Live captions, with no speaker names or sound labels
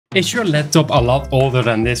Is your laptop a lot older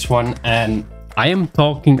than this one? And I am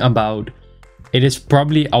talking about, it is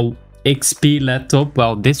probably a XP laptop.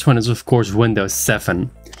 Well, this one is of course Windows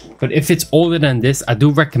 7. But if it's older than this, I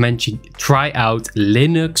do recommend you try out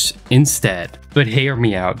Linux instead. But hear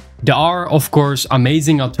me out. There are of course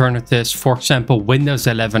amazing alternatives, for example Windows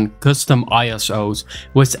 11 custom ISOs,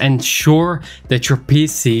 which ensure that your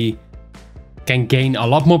PC can gain a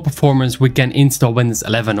lot more performance. We can install Windows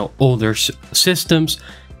 11 or older systems.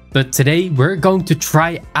 But today we're going to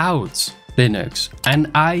try out Linux,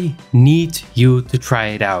 and I need you to try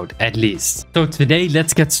it out at least. So today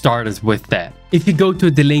let's get started with that. If you go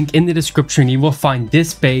to the link in the description, you will find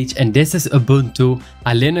this page, and this is Ubuntu,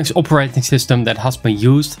 a Linux operating system that has been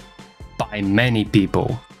used by many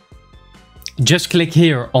people. Just click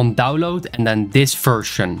here on download and then this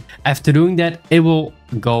version. After doing that, it will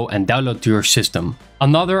go and download to your system.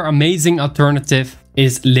 Another amazing alternative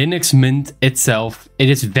is Linux Mint itself. It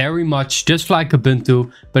is very much just like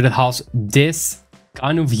Ubuntu, but it has this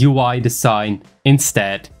kind of UI design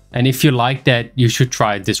instead. And if you like that, you should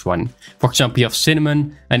try this one. For example, you have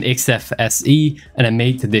Cinnamon and XFSE and a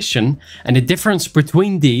Mate edition. And the difference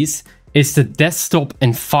between these is the desktop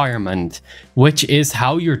environment, which is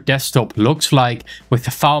how your desktop looks like with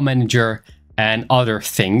the file manager and other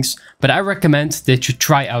things. But I recommend that you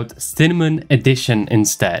try out Cinnamon edition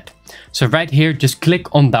instead. So right here, just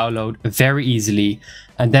click on download very easily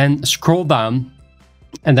and then scroll down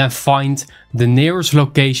and then find the nearest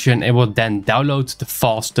location. It will then download the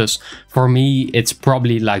fastest. For me, it's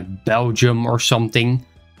probably like Belgium or something.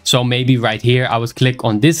 So maybe right here, I would click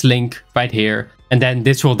on this link right here, and then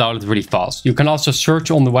this will download really fast. You can also search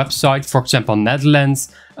on the website, for example,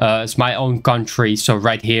 Netherlands. It's my own country. So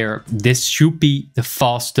right here, this should be the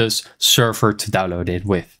fastest server to download it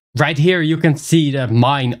with. Right here, you can see that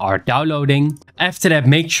mine are downloading. After that,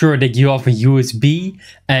 make sure that you have a USB,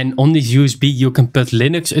 and on this USB, you can put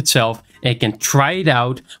Linux itself and you can try it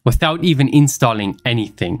out without even installing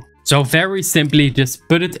anything. So very simply, just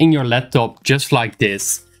put it in your laptop just like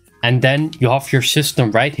this. And then you have your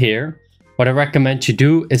system right here. What I recommend you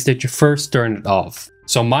do is that you first turn it off.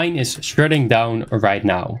 So mine is shutting down right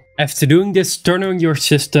now. After doing this, turn on your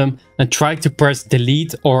system and try to press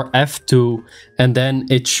delete or F2, and then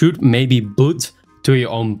it should maybe boot to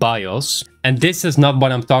your own BIOS. And this is not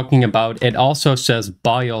what I'm talking about. It also says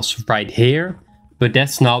BIOS right here, but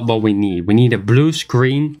that's not what we need. We need a blue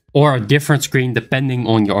screen or a different screen depending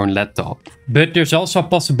on your own laptop. But there's also a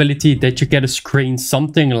possibility that you get a screen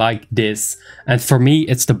something like this. And for me,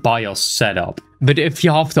 it's the BIOS setup. But if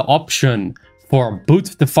you have the option for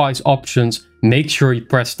boot device options, make sure you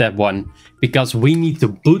press that one, because we need to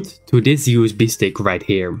boot to this USB stick right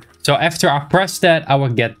here. So after I press that, I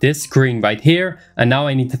will get this screen right here, and now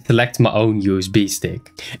I need to select my own USB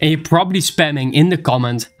stick. And you're probably spamming in the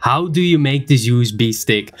comments, how do you make this USB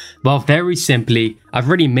stick? Well, very simply, I've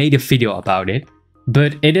already made a video about it,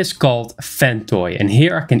 but it is called Fantoy, and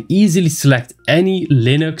here I can easily select any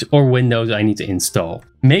Linux or Windows I need to install.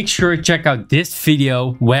 Make sure to check out this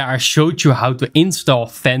video where I showed you how to install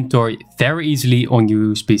Fantoy very easily on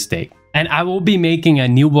your USB stick. And I will be making a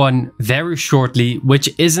new one very shortly,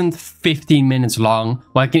 which isn't 15 minutes long,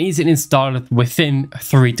 but I can easily install it within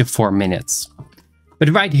 3 to 4 minutes. But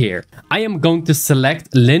right here, I am going to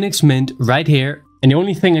select Linux Mint right here, and the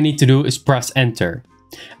only thing I need to do is press enter.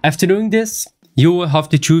 After doing this, you will have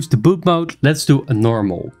to choose the boot mode. Let's do a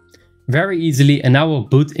normal. Very easily, and I will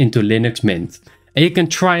boot into Linux Mint. And you can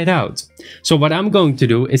try it out. So what I'm going to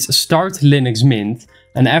do is start Linux Mint,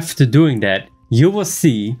 and after doing that, you will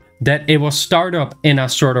see that it will start up in a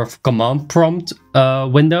sort of command prompt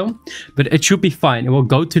window, but it should be fine. It will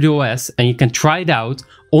go to the OS and you can try it out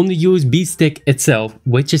on the USB stick itself,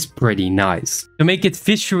 which is pretty nice. To make it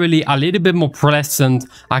visually a little bit more pleasant,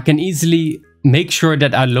 I can easily make sure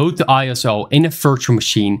that I load the ISO in a virtual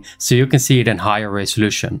machine so you can see it in higher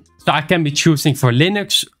resolution. So I can be choosing for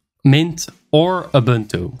Linux Mint or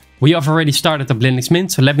Ubuntu. We have already started up Linux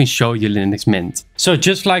Mint, so let me show you Linux Mint. So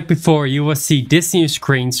just like before, you will see this new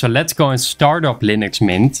screen. So let's go and start up Linux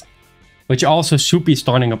Mint, which also should be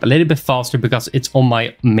starting up a little bit faster because it's on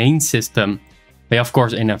my main system, but of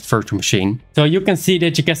course in a virtual machine. So you can see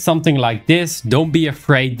that you get something like this. Don't be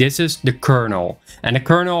afraid, this is the kernel. And the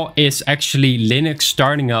kernel is actually Linux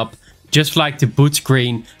starting up. Just like the boot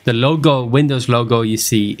screen, the logo, Windows logo you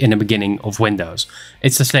see in the beginning of Windows.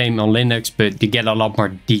 It's the same on Linux, but you get a lot more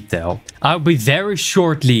detail. I'll be very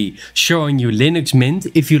shortly showing you Linux Mint.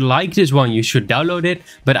 If you like this one, you should download it.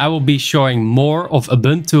 But I will be showing more of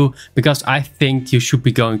Ubuntu because I think you should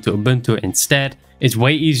be going to Ubuntu instead. It's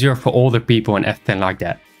way easier for older people and everything like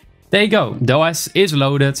that. There you go, the OS is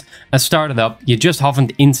loaded and started up, you just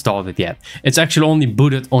haven't installed it yet. It's actually only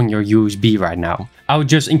booted on your USB right now. I would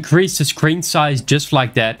just increase the screen size just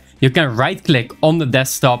like that. You can right click on the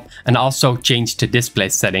desktop and also change the display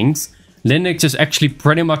settings. Linux is actually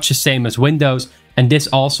pretty much the same as Windows, and this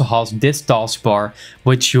also has this taskbar,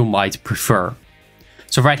 which you might prefer.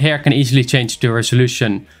 So right here I can easily change the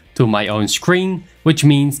resolution to my own screen, which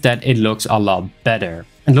means that it looks a lot better.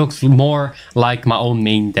 It looks more like my own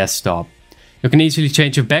main desktop. You can easily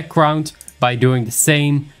change your background by doing the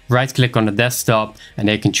same. Right click on the desktop and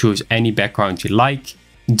you can choose any background you like.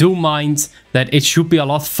 Do mind that it should be a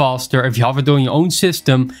lot faster if you have it on your own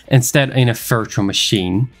system instead in a virtual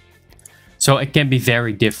machine. So it can be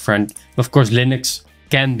very different. Of course, Linux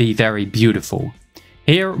can be very beautiful.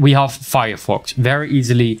 Here we have Firefox, very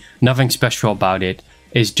easily, nothing special about it.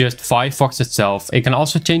 It's just Firefox itself. You can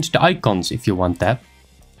also change the icons if you want that.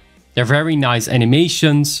 They're very nice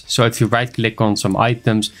animations, so if you right click on some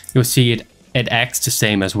items, you'll see it acts the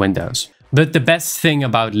same as Windows. But the best thing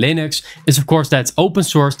about Linux is of course that it's open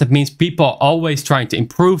source. That means people are always trying to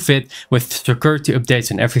improve it with security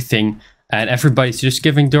updates and everything. And everybody's just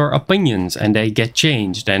giving their opinions and they get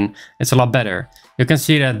changed and it's a lot better. You can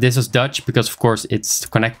see that this is Dutch because of course it's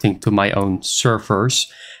connecting to my own servers.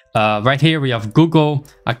 Right here we have Google.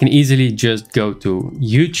 I can easily just go to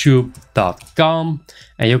youtube.com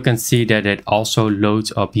and you can see that it also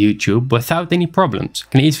loads up YouTube without any problems. You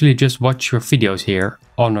can easily just watch your videos here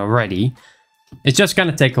on already. It's just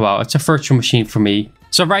gonna take a while. It's a virtual machine for me.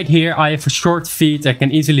 So right here I have a short feed. I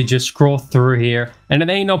can easily just scroll through here and it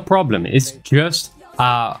ain't no problem. It's just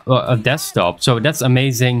a desktop. So that's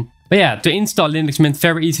amazing. But yeah, to install Linux Mint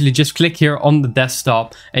very easily, just click here on the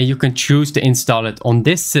desktop and you can choose to install it on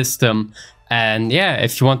this system. And yeah,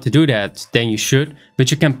 if you want to do that, then you should.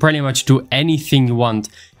 But you can pretty much do anything you want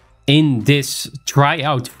in this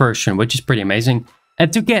tryout version, which is pretty amazing.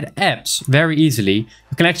 And to get apps very easily,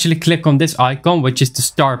 you can actually click on this icon, which is the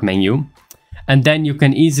start menu. And then you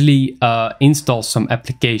can easily install some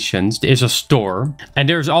applications. There's a store and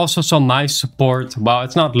there's also some nice support. Well,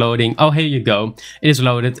 it's not loading. Oh, here you go. It is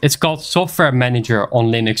loaded. It's called Software Manager on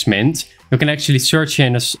Linux Mint. You can actually search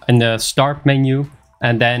in the start menu.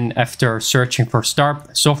 And then after searching for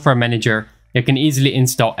Software Manager, you can easily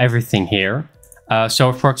install everything here.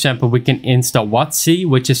 So for example, we can install WhatsApp,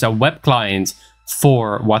 which is a web client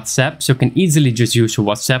for WhatsApp. So you can easily just use your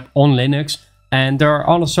WhatsApp on Linux. And there are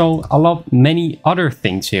also many other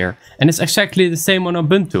things here. And it's exactly the same on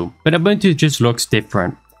Ubuntu. But Ubuntu just looks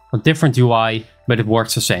different. A different UI, but it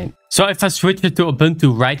works the same. So if I switch it to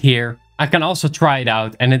Ubuntu right here, I can also try it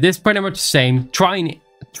out. And it is pretty much the same. Try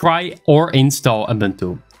or install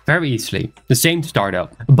Ubuntu. Very easily. The same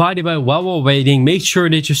startup. By the way, while we're waiting, make sure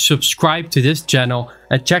that you subscribe to this channel.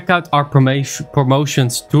 And check out our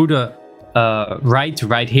promotions to the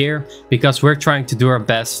right here, because we're trying to do our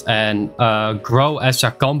best and grow as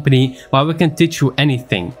a company while we can teach you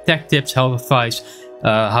anything, tech tips, health advice,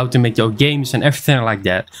 how to make your games and everything like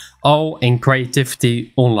that, all in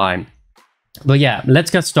creativity online. But yeah,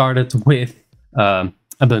 let's get started with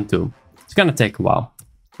Ubuntu. It's gonna take a while,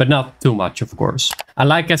 but not too much, of course. And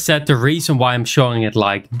like I said, the reason why I'm showing it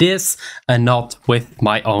like this and not with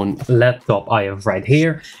my own laptop I have right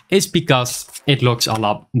here is because it looks a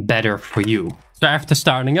lot better for you. So after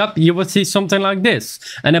starting up, you will see something like this.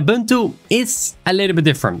 And Ubuntu is a little bit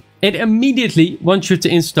different. It immediately wants you to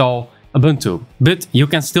install Ubuntu, but you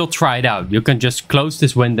can still try it out. You can just close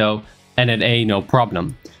this window and it ain't no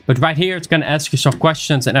problem. But right here, it's going to ask you some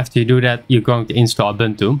questions. And after you do that, you're going to install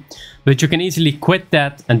Ubuntu. But you can easily quit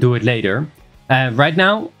that and do it later. Right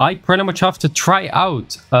now, I pretty much have to try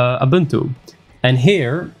out Ubuntu. And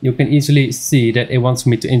here, you can easily see that it wants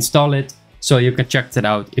me to install it. So you can check that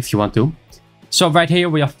out if you want to. So right here,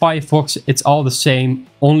 we have Firefox. It's all the same.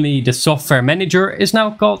 Only the software manager is now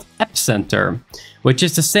called App Center, which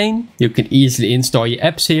is the same. You can easily install your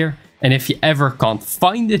apps here. And if you ever can't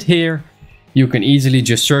find it here, you can easily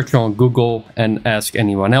just search on Google and ask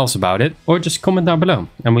anyone else about it, or just comment down below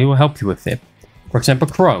and we will help you with it. For example,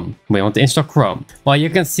 Chrome. We want to install Chrome. Well, you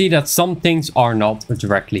can see that some things are not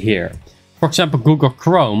directly here. For example, Google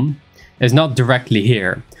Chrome is not directly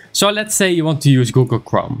here. So let's say you want to use Google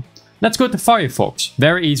Chrome. Let's go to Firefox.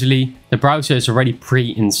 Very easily, the browser is already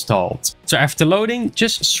pre-installed. So after loading,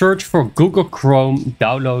 just search for Google Chrome,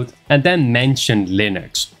 download, and then mention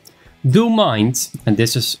Linux. Do mind, and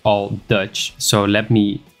this is all Dutch, so let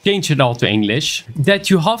me change it all to English, that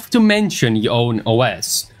you have to mention your own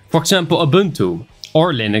OS. For example, Ubuntu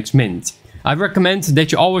or Linux Mint. I recommend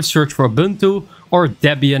that you always search for Ubuntu or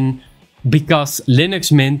Debian, because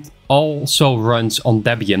Linux Mint also runs on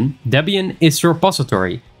Debian. Debian is the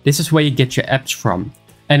repository. this is where you get your apps from.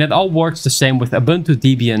 And it all works the same with Ubuntu,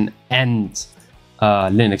 Debian and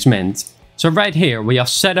Linux Mint. So right here we have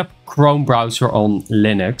set up Chrome browser on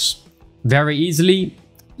Linux. Very easily.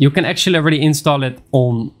 You can actually already install it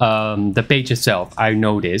on the page itself. I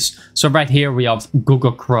know this. So right here we have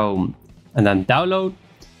Google Chrome and then download.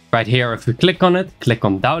 Right here, if we click on it, click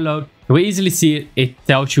on download, you will easily see it. It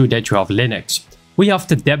tells you that you have Linux. We have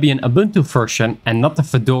the Debian Ubuntu version and not the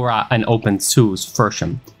Fedora and OpenSUSE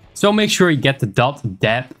version. So make sure you get the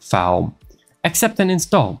 .deb file. Accept and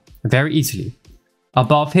install very easily.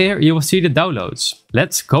 Above here, you will see the downloads.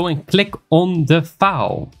 Let's go and click on the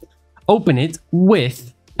file. Open it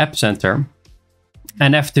with App Center.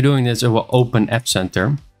 And after doing this, it will open App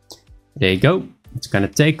Center. There you go. It's gonna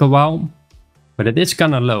take a while, but it is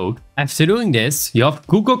gonna load. After doing this, you have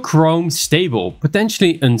Google Chrome stable,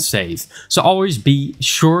 potentially unsafe. So always be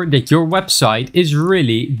sure that your website is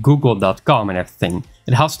really google.com and everything.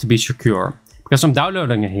 It has to be secure, because I'm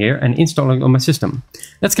downloading it here and installing it on my system.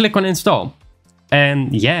 Let's click on install.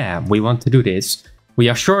 And yeah, we want to do this. We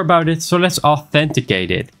are sure about it, so let's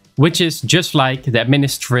authenticate it, which is just like the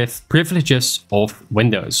administrative privileges of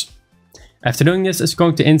Windows. After doing this, it's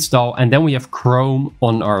going to install, and then we have Chrome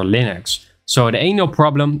on our Linux. So there ain't no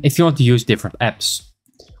problem if you want to use different apps.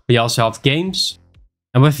 We also have games,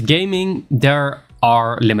 and with gaming there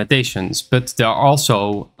are limitations, but there are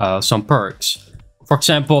also some perks. For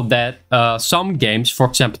example, that some games, for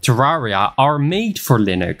example Terraria, are made for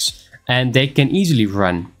Linux and they can easily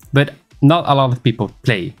run, but not a lot of people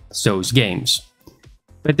play those games.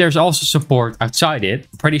 But there's also support outside it.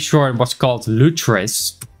 I'm pretty sure it was called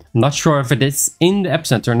Lutris. I'm not sure if it is in the App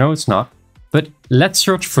Center. No, it's not. But let's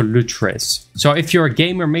search for Lutris. So if you're a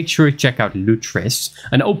gamer, make sure you check out Lutris,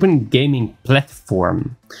 an open gaming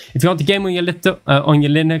platform. If you want to game on your laptop, on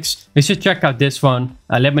your Linux, you should check out this one.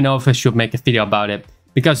 Let me know if I should make a video about it,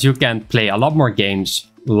 because you can play a lot more games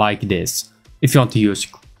like this if you want to use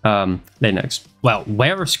Linux. Well,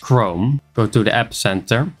 where is Chrome? Go to the App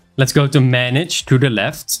Center. Let's go to Manage to the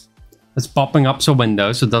left. It's popping up some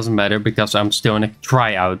windows. It doesn't matter because I'm still in a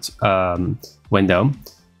tryout window.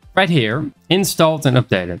 Right here, installed and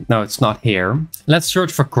updated. No, it's not here. Let's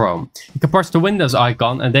search for Chrome. You can press the Windows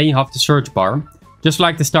icon and then you have the search bar. Just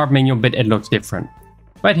like the start menu, but it looks different.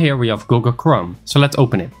 Right here we have Google Chrome. So let's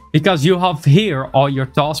open it. Because you have here all your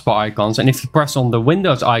taskbar icons, and if you press on the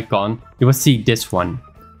Windows icon, you will see this one.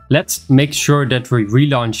 Let's make sure that we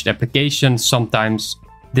relaunch the application. Sometimes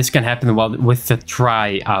this can happen with the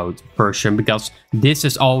tryout version, because this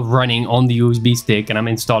is all running on the USB stick and I'm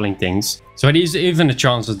installing things. So there's even a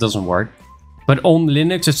chance it doesn't work. But on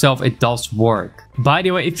Linux itself, it does work. By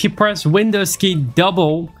the way, if you press Windows key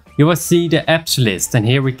double, you will see the apps list. And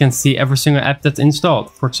here we can see every single app that's installed.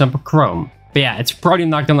 For example, Chrome. But yeah, it's probably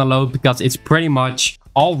not gonna load because it's pretty much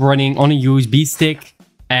all running on a USB stick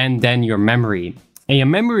and then your memory. And your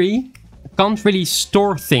memory can't really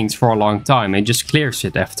store things for a long time. It just clears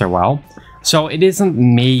it after a while. So it isn't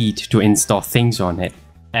made to install things on it.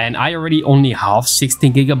 And I already only have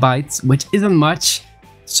 16 gigabytes, which isn't much.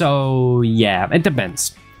 So yeah, it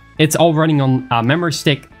depends. It's all running on a memory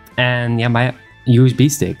stick and yeah, my USB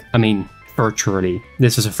stick. I mean, virtually.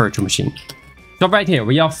 This is a virtual machine. So right here,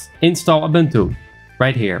 we have install Ubuntu.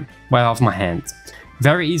 Right here, where I have my hand.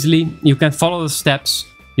 Very easily, you can follow the steps.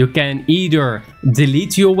 You can either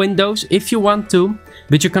delete your Windows if you want to,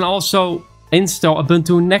 but you can also install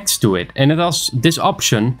Ubuntu next to it. And it has this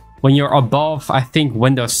option when you're above, I think,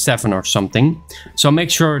 Windows 7 or something. So make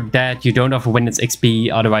sure that you don't have Windows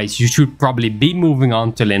XP, otherwise you should probably be moving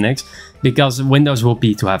on to Linux, because Windows will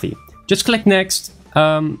be too heavy. Just click next,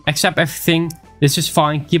 accept everything. This is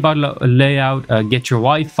fine. Keyboard layout, get your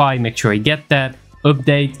Wi-Fi, make sure you get that.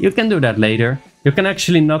 Update, you can do that later. You can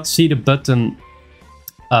actually not see the button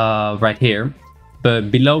right here,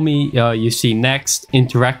 but below me you see next,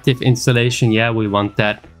 interactive installation. Yeah, we want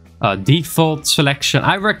that. Default selection,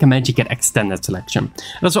 I recommend you get extended selection.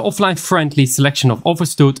 There's an offline friendly selection of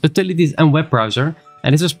Office tools, utilities and web browser,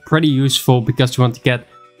 and this is pretty useful because you want to get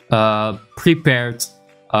prepared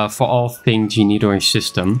for all things you need on your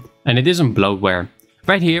system, and it isn't bloatware.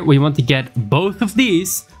 Right here we want to get both of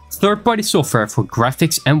these. Third-party software for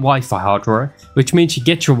graphics and Wi-Fi hardware, which means you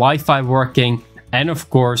get your Wi-Fi working, and of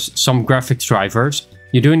course some graphics drivers.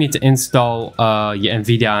 You do need to install your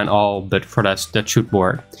NVIDIA and all, but for that should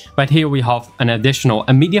work. Right here we have an additional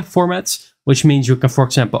media formats, which means you can, for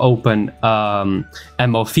example, open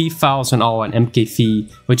MOV files and all, and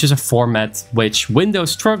MKV, which is a format which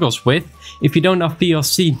Windows struggles with if you don't have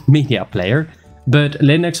PLC media player, but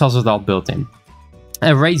Linux has it all built in.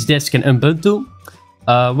 Erase disk in Ubuntu.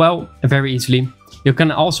 Well, very easily. you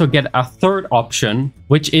can also get a third option,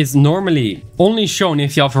 which is normally only shown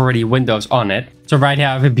if you have already Windows on it. So right here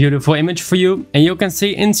I have a beautiful image for you, and you can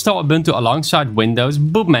see install Ubuntu alongside Windows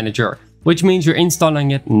Boot Manager, which means you're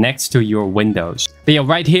installing it next to your Windows. But yeah,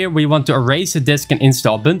 right here we want to erase the disk and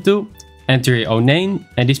install Ubuntu. Enter your own name,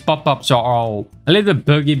 and these pop-ups are all a little bit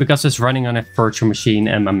buggy because it's running on a virtual machine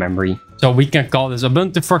and my memory. So we can call this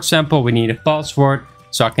Ubuntu, for example. We need a password,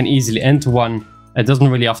 so I can easily enter one. It doesn't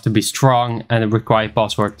really have to be strong, and the required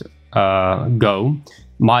password go.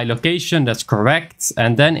 My location, that's correct,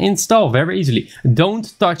 and then install very easily.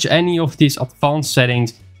 Don't touch any of these advanced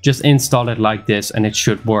settings, just install it like this and it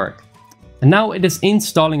should work. And now it is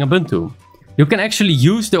installing Ubuntu. You can actually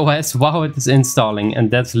use the OS while it is installing,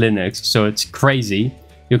 and that's Linux, so it's crazy.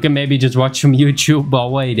 You can maybe just watch some YouTube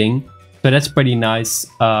while waiting, so that's pretty nice.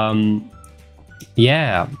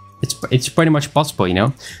 Yeah, it's pretty much possible, you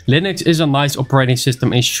know. Linux is a nice operating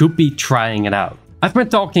system and should be trying it out. I've been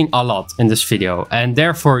talking a lot in this video, and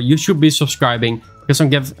therefore you should be subscribing, because I'm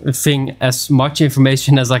giving as much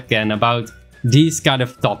information as I can about these kind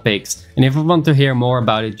of topics. And if you want to hear more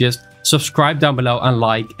about it, just subscribe down below and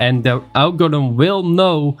like, and the algorithm will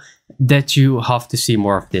know that you have to see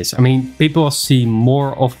more of this. I mean, people will see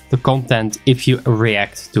more of the content if you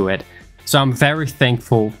react to it. So I'm very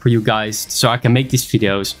thankful for you guys, so I can make these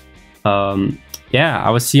videos. Yeah, I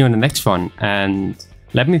will see you in the next one, and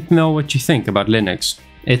let me know what you think about Linux.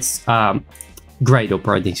 It's a great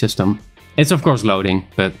operating system. It's of course loading,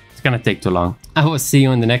 but it's gonna take too long. I will see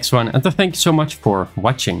you in the next one, and thank you so much for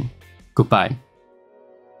watching. Goodbye.